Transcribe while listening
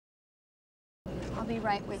I'll be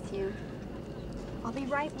right with you. I'll be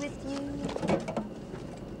right with you.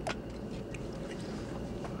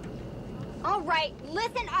 All right,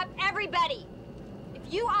 listen up, everybody.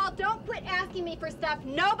 If you all don't quit asking me for stuff,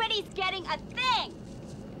 nobody's getting a thing.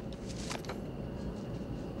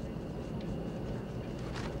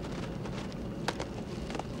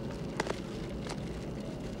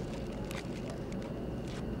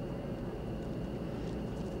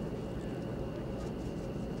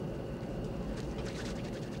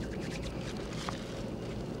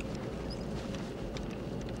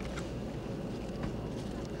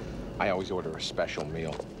 I always order a special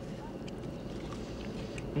meal.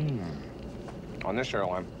 On this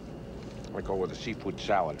airline, I go with a seafood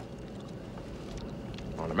salad.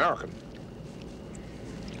 On American,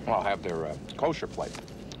 I'll have their kosher plate.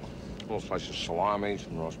 A little slice of salami,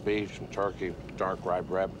 some roast beef, some turkey, dark rye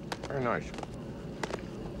bread. Very nice.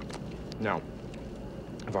 Now,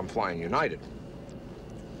 if I'm flying United,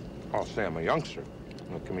 I'll say I'm a youngster.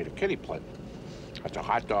 They'll give me the kiddie plate. That's a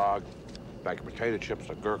hot dog, bag of potato chips,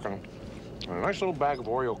 a gherkin, and a nice little bag of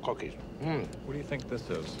Oreo cookies. What do you think this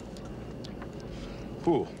is?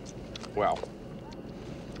 Ooh, well,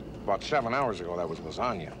 about 7 hours ago, that was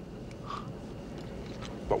lasagna.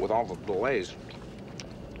 But with all the delays,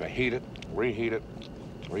 they heat it, reheat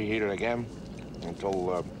it again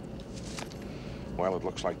until, well, it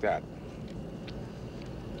looks like that.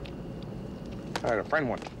 I had a friend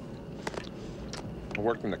once who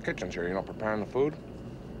worked in the kitchens here, you know, preparing the food.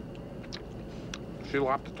 She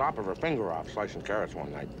lopped the top of her finger off slicing carrots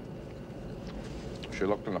one night. She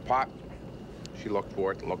looked in the pot. She looked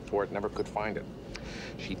for it, never could find it.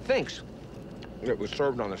 She thinks it was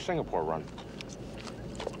served on the Singapore run.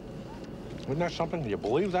 Isn't that something? Do you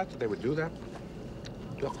believe that they would do that?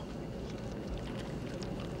 Look.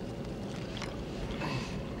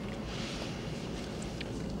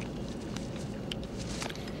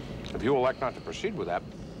 If you elect not to proceed with that,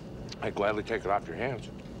 I'd gladly take it off your hands.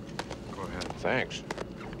 Go ahead. Thanks.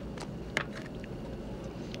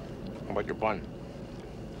 How about your bun?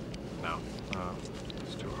 No.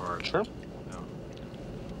 It's too hard. Sure? No.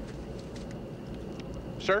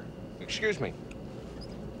 Sir, excuse me.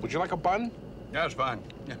 Would you like a bun? Yeah, it's fine.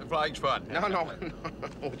 Yeah, flying's fun. No.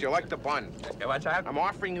 Would you like the bun? What's that? I'm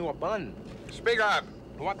offering you a bun. Speak up.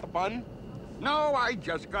 You want the bun? No, I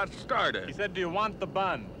just got started. He said, do you want the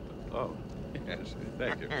bun? Oh, yes.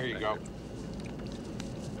 Thank you. There you Thank go.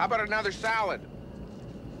 How about another salad?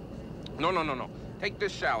 No. Take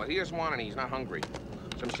this salad. He doesn't want any. He's not hungry.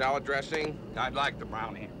 Some salad dressing. I'd like the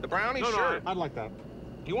brownie. The brownie? No, sure. I'd like that.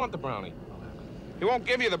 You want the brownie? He won't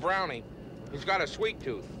give you the brownie. He's got a sweet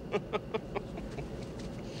tooth.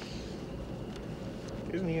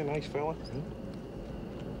 Isn't he a nice fella?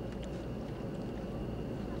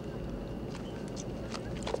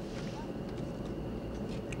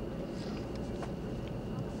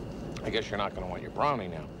 I guess you're not going to want your brownie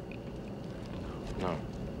now. No.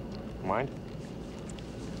 Mind?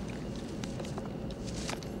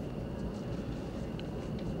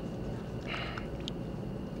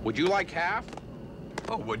 Would you like half?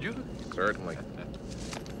 Oh, would you? Certainly.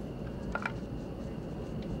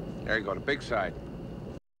 There you go, the big side.